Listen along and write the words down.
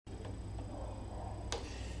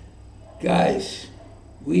Guys,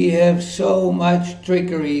 we have so much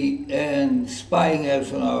trickery and spying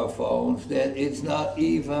apps on our phones that it's not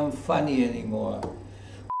even funny anymore.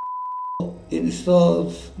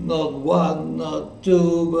 Installed not one, not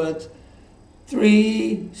two, but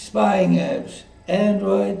 3 spying apps.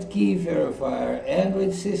 Android Key Verifier,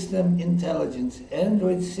 Android System Intelligence,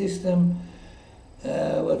 Android System,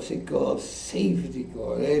 what's it called,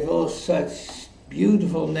 SafetyCore. They have all such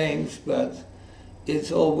beautiful names, but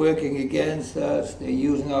it's all working against us. They're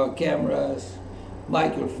using our cameras,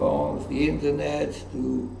 microphones, the internet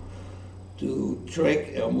to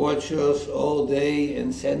trick and watch us all day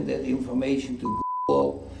and send that information to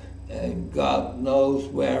Google and God knows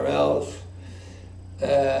where else.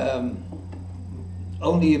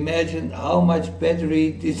 Only imagine how much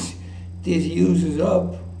battery this uses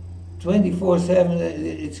up. 24/7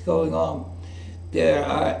 it's going on. There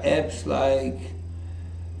are apps like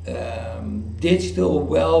digital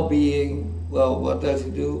Wellbeing. Well, what does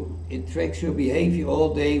it do? It tracks your behavior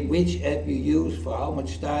all day, which app you use for how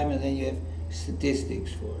much time, and then you have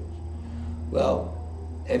statistics for it. Well,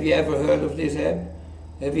 have you ever heard of this app?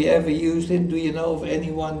 Have you ever used it? Do you know of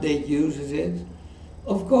anyone that uses it?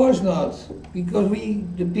 Of course not, because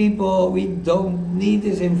the people, we don't need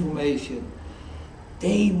this information.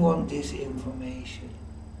 They want this information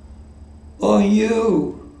on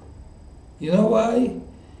you. You know why?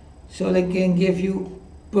 So they can give you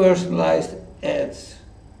personalized ads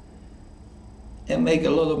and make a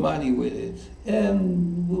lot of money with it.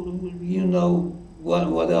 And you know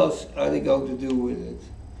what else are they going to do with it?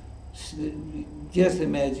 Just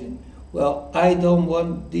imagine. Well, I don't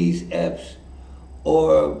want these apps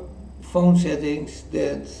or phone settings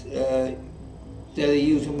that are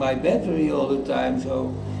using my battery all the time.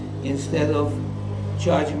 So instead of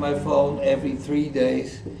charging my phone every 3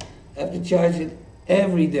 days, I have to charge it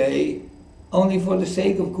every day only for the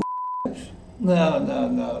sake of apps.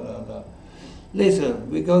 No. Listen,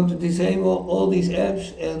 we're going to disable all these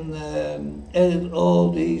apps and edit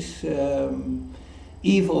all these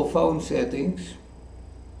evil phone settings.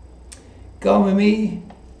 Come with me.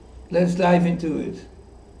 Let's dive into it.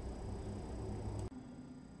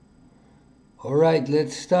 Alright,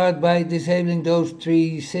 let's start by disabling those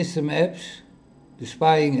 3 system apps, the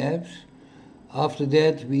spying apps. After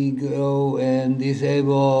that we go and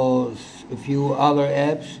disable a few other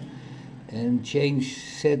apps and change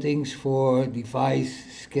settings for device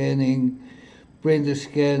scanning, printer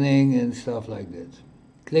scanning and stuff like that.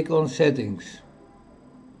 Click on settings.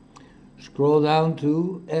 Scroll down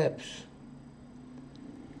to apps.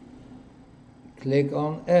 Click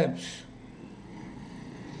on apps.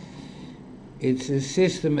 It's a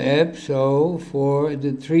system app, so for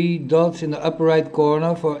the 3 dots in the upper right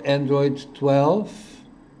corner for Android 12.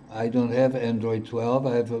 I don't have Android 12,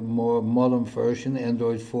 I have a more modern version,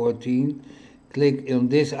 Android 14. Click on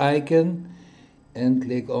this icon and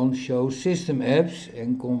click on show system apps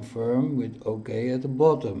and confirm with OK at the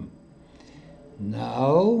bottom.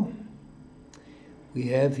 Now we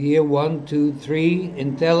have here 1, 2, 3,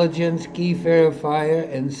 Intelligence, Key Verifier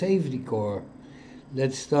and SafetyCore.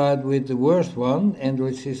 Let's start with the worst one,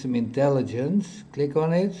 Android System Intelligence. Click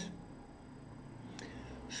on it.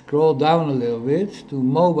 Scroll down a little bit to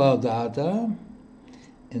mobile data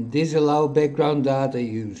and disallow background data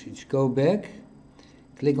usage. Go back,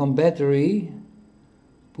 click on battery,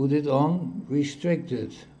 put it on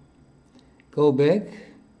restricted. Go back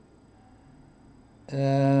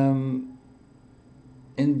and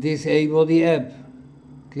disable the app.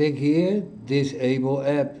 Click here, disable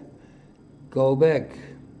app. Go back.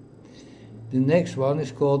 The next one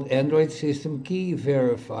is called Android System Key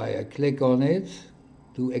Verifier. Click on it,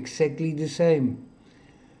 do exactly the same.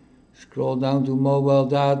 Scroll down to mobile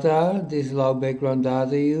data, disallow background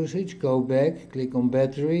data usage, go back, click on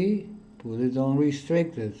battery, put it on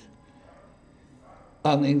restricted.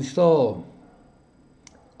 Uninstall.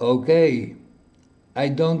 Okay. I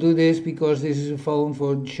don't do this because this is a phone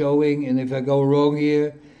for showing, and if I go wrong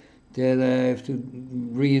here, then I have to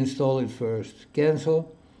reinstall it first. Cancel.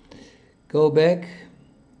 Go back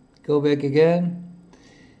again,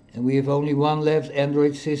 and we have only one left,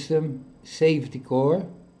 Android system, SafetyCore.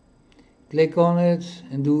 Click on it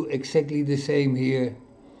and do exactly the same here.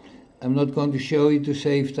 I'm not going to show you to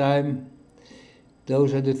save time.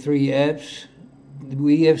 Those are the 3 apps.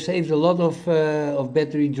 We have saved a lot of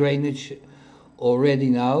battery drainage already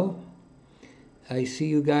now. I see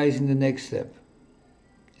you guys in the next step,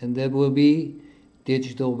 and that will be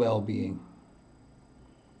digital well-being.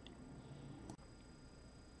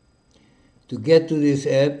 To get to this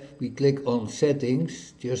app, we click on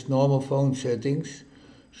settings, just normal phone settings.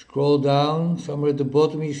 Scroll down, somewhere at the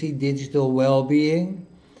bottom you see digital well-being.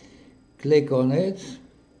 click on it.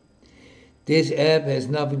 This app has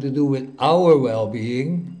nothing to do with our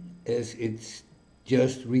well-being, as it's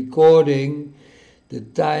just recording the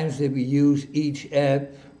times that we use each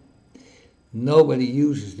app. Nobody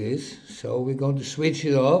uses this, so we're going to switch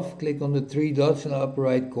it off. Click on the three dots in the upper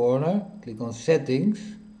right corner, click on Settings,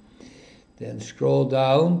 then scroll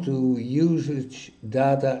down to Usage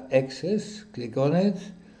Data Access, click on it,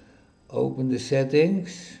 open the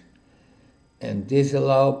settings, and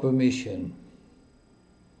disallow permission.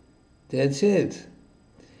 That's it.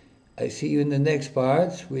 I see you in the next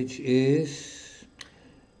part, which is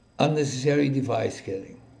unnecessary device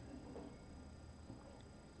scanning.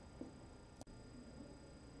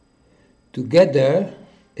 To get there,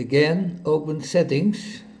 again, open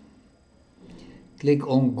Settings, click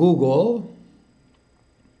on Google,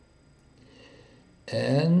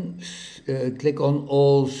 and click on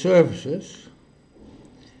All Services.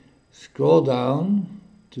 Scroll down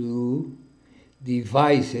to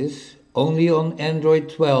Devices. Only on Android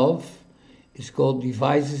 12. It's called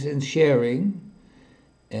Devices and Sharing.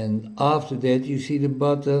 And after that you see the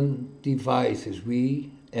button Devices.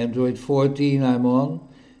 Android 14 I'm on.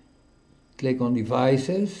 Click on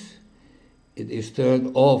Devices. It is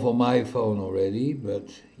turned off on my phone already, but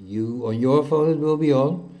on your phone it will be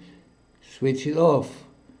on. Switch it off.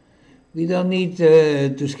 We don't need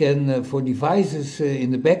to scan for devices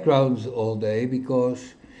in the background all day,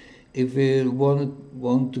 because if we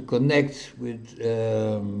want to connect with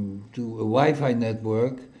to a Wi-Fi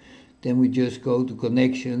network, then we just go to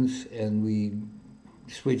Connections and we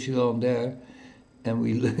switch it on there, and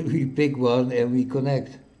we pick one and we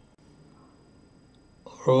connect.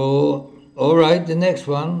 Oh, all right, the next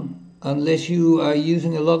one. Unless you are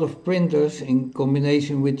using a lot of printers in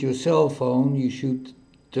combination with your cell phone, you should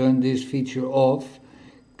turn this feature off.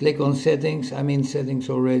 Click on Settings. I'm in Settings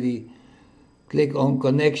already. Click on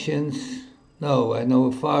Connections. No, I know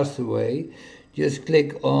a faster way. Just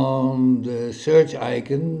click on the search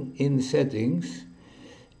icon in Settings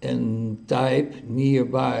and type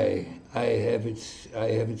nearby. I have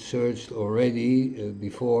it searched already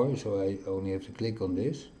before, so I only have to click on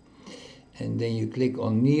this. And then you click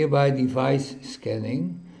on Nearby Device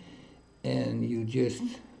Scanning, and you just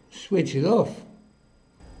switch it off.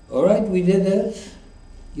 Alright, we did that.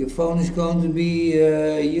 Your phone is going to be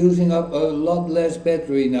using up a lot less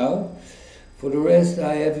battery now. For the rest,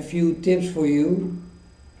 I have a few tips for you.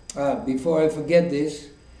 Before I forget this,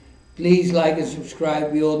 please like and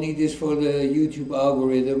subscribe. We all need this for the YouTube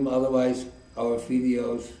algorithm, otherwise our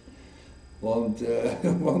videos won't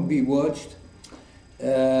be watched.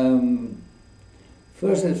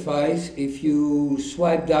 First advice, if you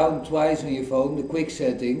swipe down twice on your phone, the quick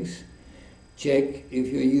settings, check if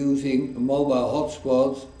you're using a mobile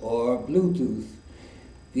hotspot or Bluetooth.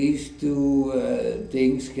 These two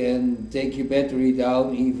things can take your battery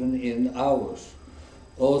down even in hours.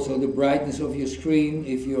 Also the brightness of your screen,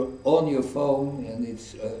 if you're on your phone and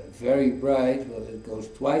it's very bright, well, it goes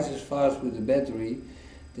twice as fast with the battery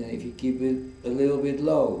than if you keep it a little bit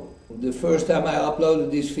low. The first time I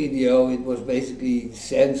uploaded this video, it was basically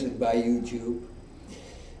censored by YouTube,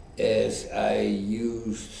 as I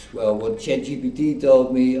used, well, what ChatGPT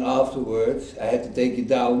told me afterwards. I had to take it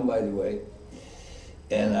down, by the way,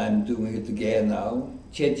 and I'm doing it again now.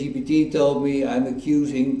 ChatGPT told me I'm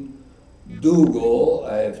accusing Google,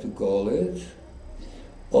 I have to call it,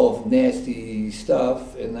 of nasty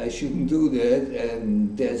stuff, and I shouldn't do that,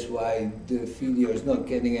 and that's why the video is not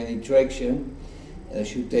getting any traction. I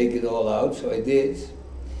should take it all out, so I did.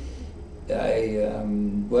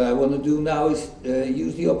 What I want to do now is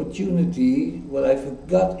use the opportunity. What I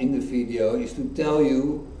forgot in the video is to tell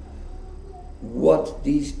you what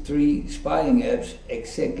these three spying apps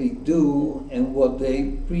exactly do and what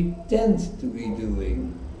they pretend to be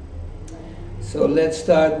doing. So let's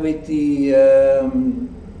start with the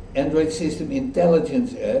Android System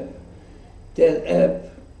Intelligence app. That app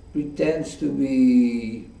pretends to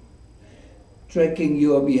be tracking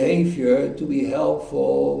your behavior to be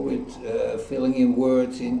helpful with filling in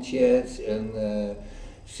words in chats and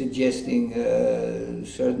suggesting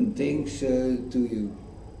certain things to you.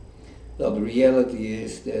 Well, the reality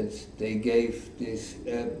is that they gave this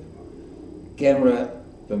app camera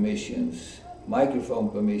permissions, microphone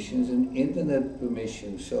permissions and internet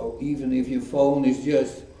permissions. So even if your phone is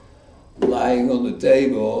just lying on the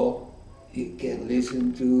table, you can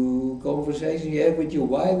listen to conversations you have with your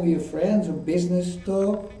wife or your friends, or business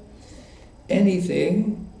talk,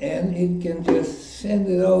 anything, and it can just send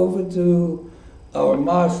it over to our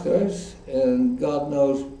masters, and God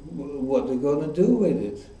knows what they're going to do with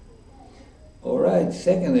it. Alright,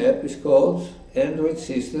 second app is called Android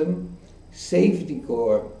System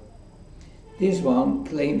SafetyCore. This one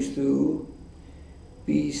claims to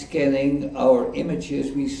be scanning our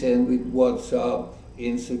images we send with WhatsApp,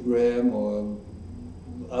 Instagram or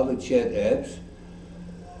other chat apps,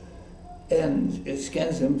 and it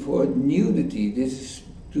scans them for nudity. This is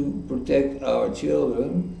to protect our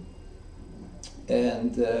children.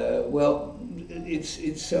 And well,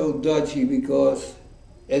 it's so dodgy because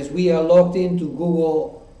as we are logged into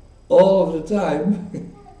Google all of the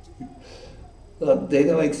time, well, they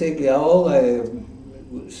know exactly how old I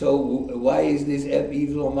am. So why is this app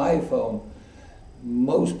even on my phone?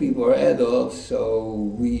 Most people are adults, so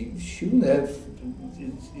we shouldn't have.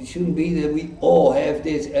 It shouldn't be that we all have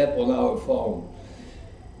this app on our phone.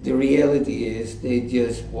 The reality is they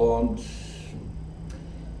just want.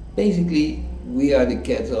 Basically, we are the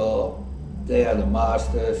cattle, they are the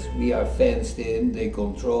masters. We are fenced in. They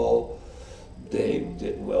control. They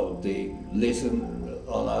listen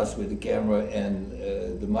on us with the camera and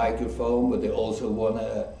the microphone, but they also want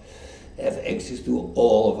to have access to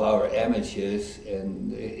all of our images.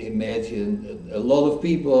 And imagine a lot of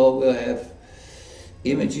people will have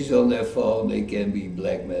images on their phone they can be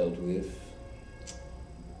blackmailed with.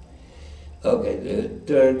 Okay, the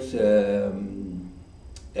third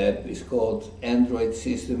app is called Android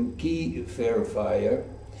System Key Verifier,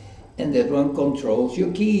 and that one controls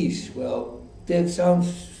your keys. Well, that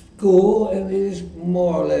sounds cool, and it is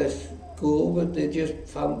more or less cool, but they just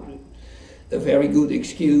found a very good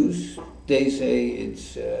excuse. They say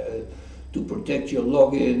it's to protect your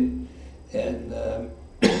login and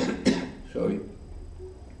sorry,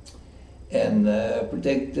 and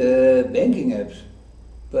protect banking apps.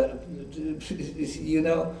 But you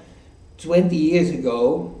know, 20 years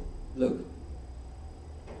ago, look,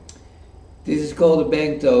 this is called a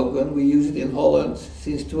bank token. We use it in Holland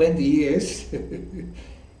since 20 years.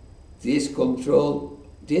 This controls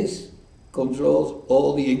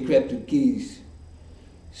all the encrypted keys.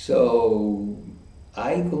 So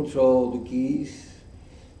I control the keys.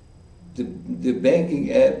 The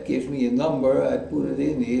banking app gives me a number. I put it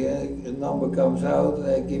in here. A number comes out.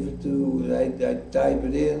 I type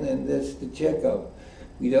it in, and that's the checkup.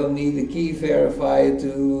 We don't need a key verifier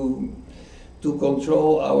to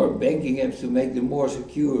control our banking apps to make them more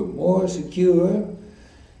secure. More secure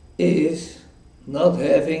is not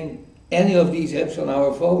having any of these apps on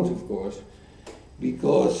our phones, of course,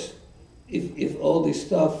 because if all this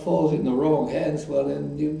stuff falls in the wrong hands, well,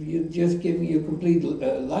 then you're just giving your complete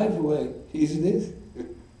life away, isn't it?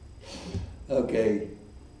 Okay,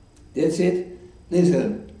 that's it.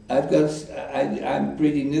 Listen, I'm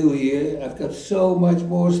pretty new here. I've got so much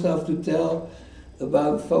more stuff to tell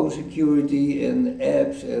about phone security and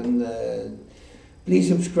apps, and please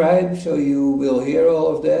subscribe so you will hear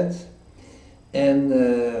all of that.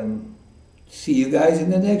 And see you guys in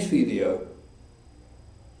the next video.